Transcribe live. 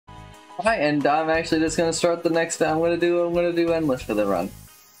Hi, and I'm actually just gonna start the next. I'm gonna do endless for the run.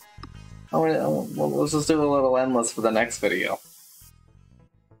 Let's just do a little endless for the next video.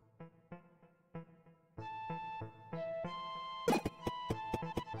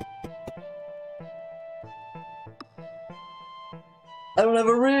 I don't have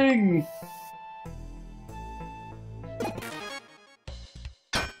a ring!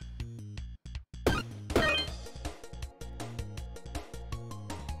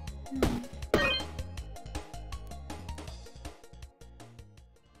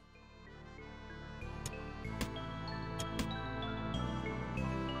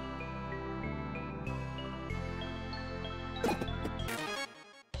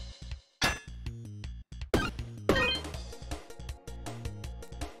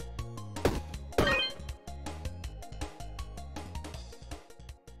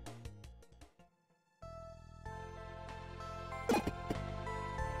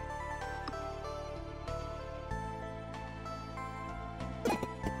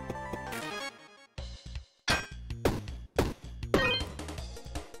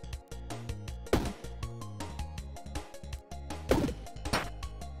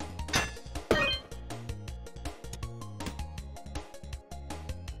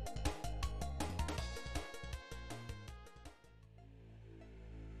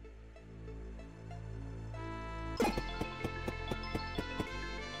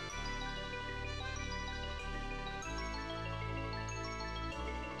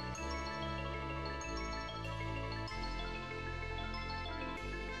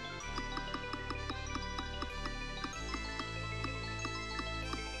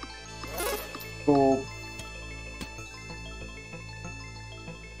 Cool.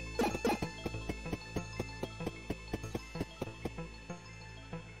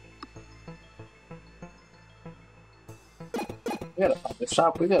 We gotta find the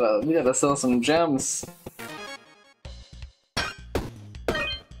shop. We gotta sell some gems.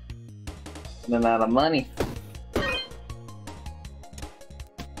 Running out of money.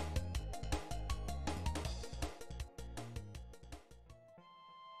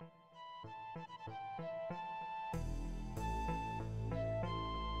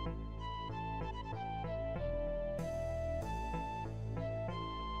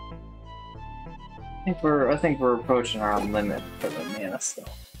 I think we're approaching our limit for the mana still.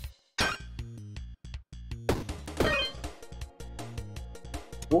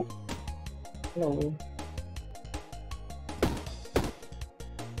 Oh. Hello.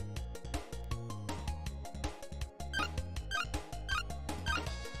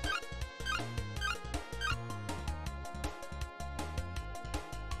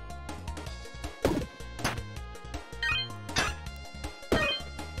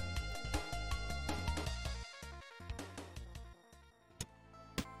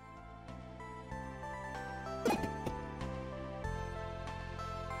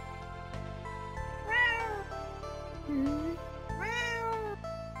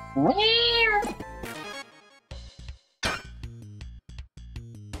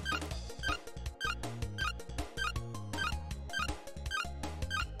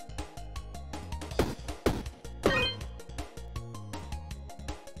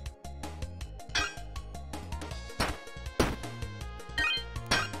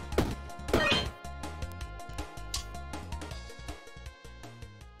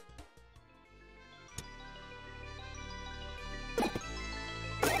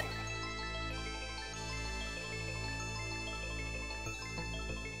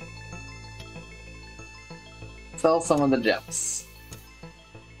 Sell some of the gems.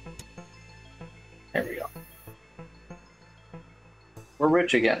 There we go. We're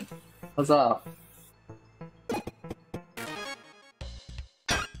rich again. Huzzah.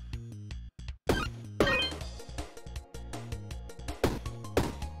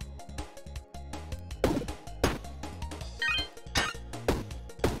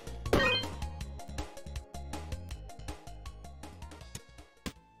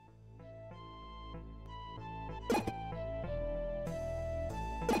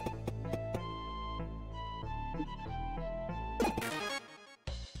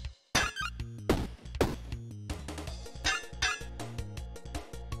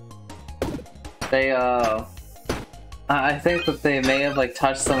 I think that they may have like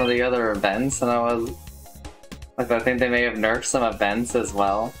touched some of the other events, and I think they may have nerfed some events as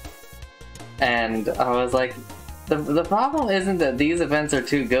well. And I was like, the problem isn't that these events are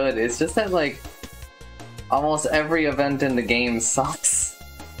too good, it's just that like almost every event in the game sucks.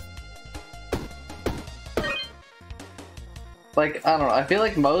 Like, I don't know, I feel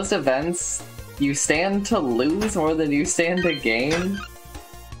like most events you stand to lose more than you stand to gain.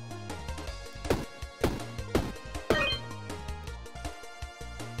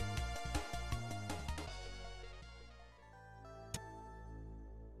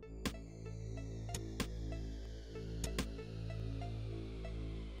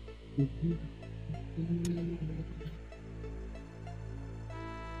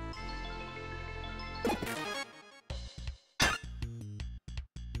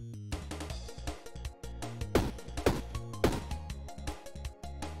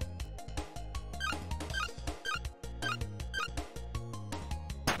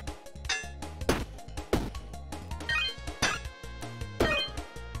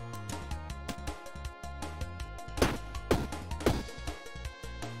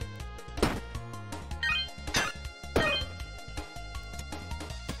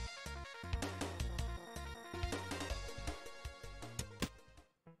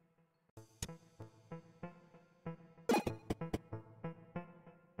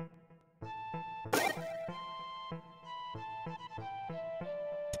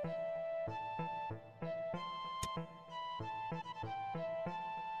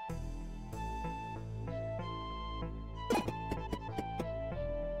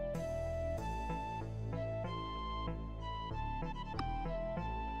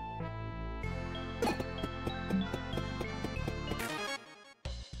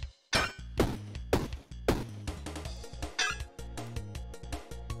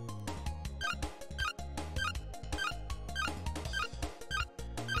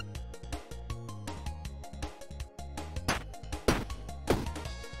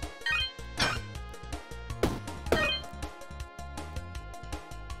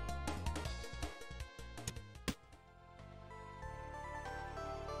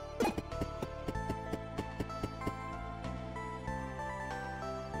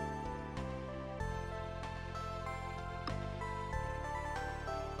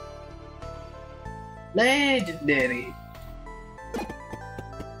 Legendary.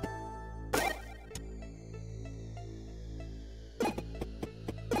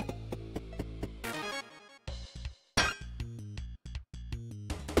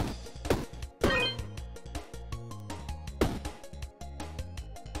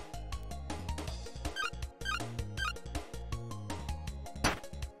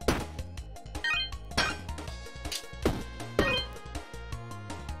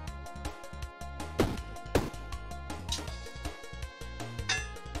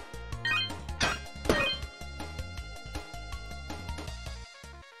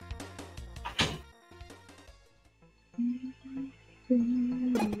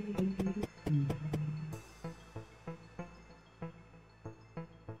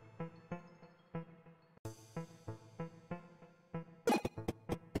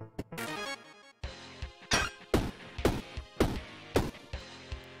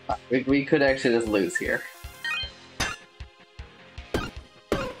 We could actually just lose here.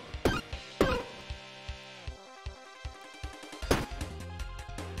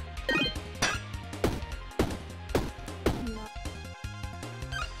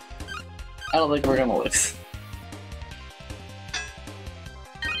 I don't think we're gonna lose.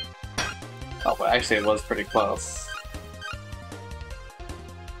 Oh, but actually it was pretty close.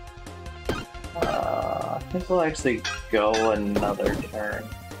 I think we'll actually go another turn.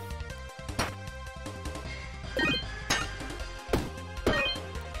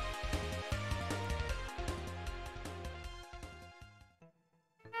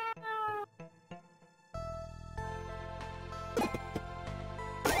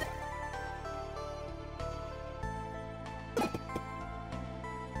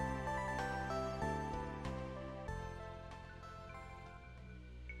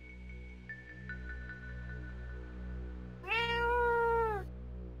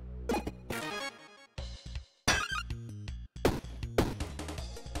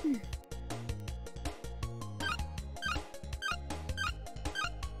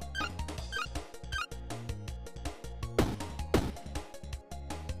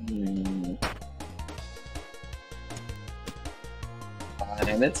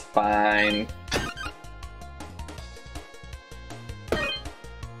 Fine, it's fine.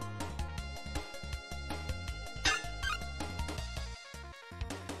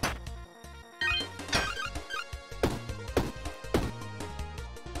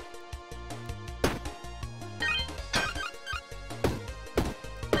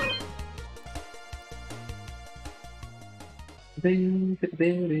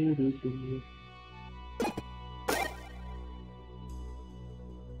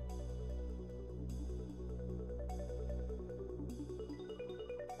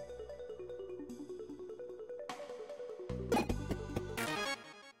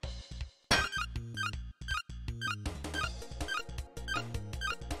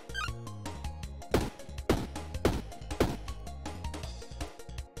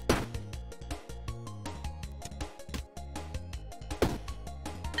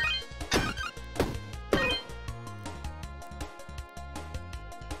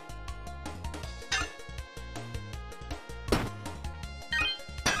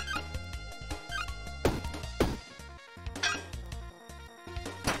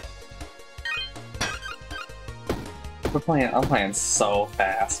 I'm playing so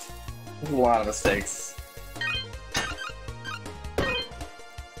fast. There's a lot of mistakes.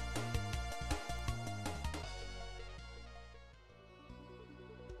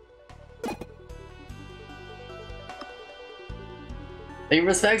 He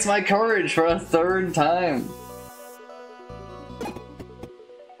respects my courage for a third time.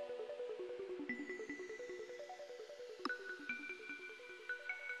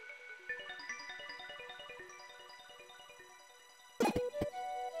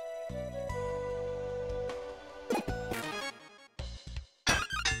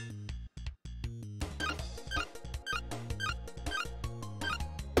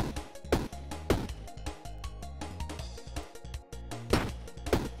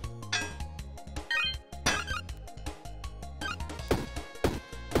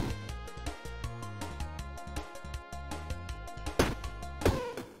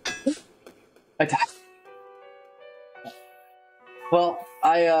 I died. Well,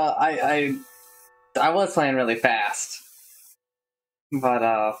 I was playing really fast, but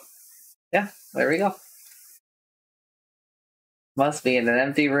yeah, there we go. Must be in an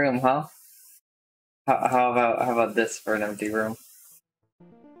empty room, huh? How about this for an empty room?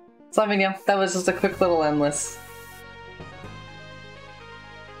 So I mean, yeah, that was just a quick little endless.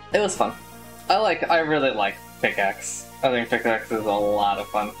 It was fun. I really like Pickaxe. I think Pickaxe is a lot of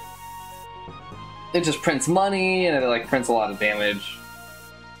fun. It just prints money, and it like prints a lot of damage.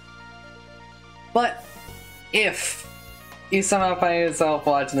 But if you somehow find yourself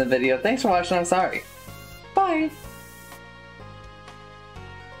watching the video, thanks for watching, I'm sorry. Bye!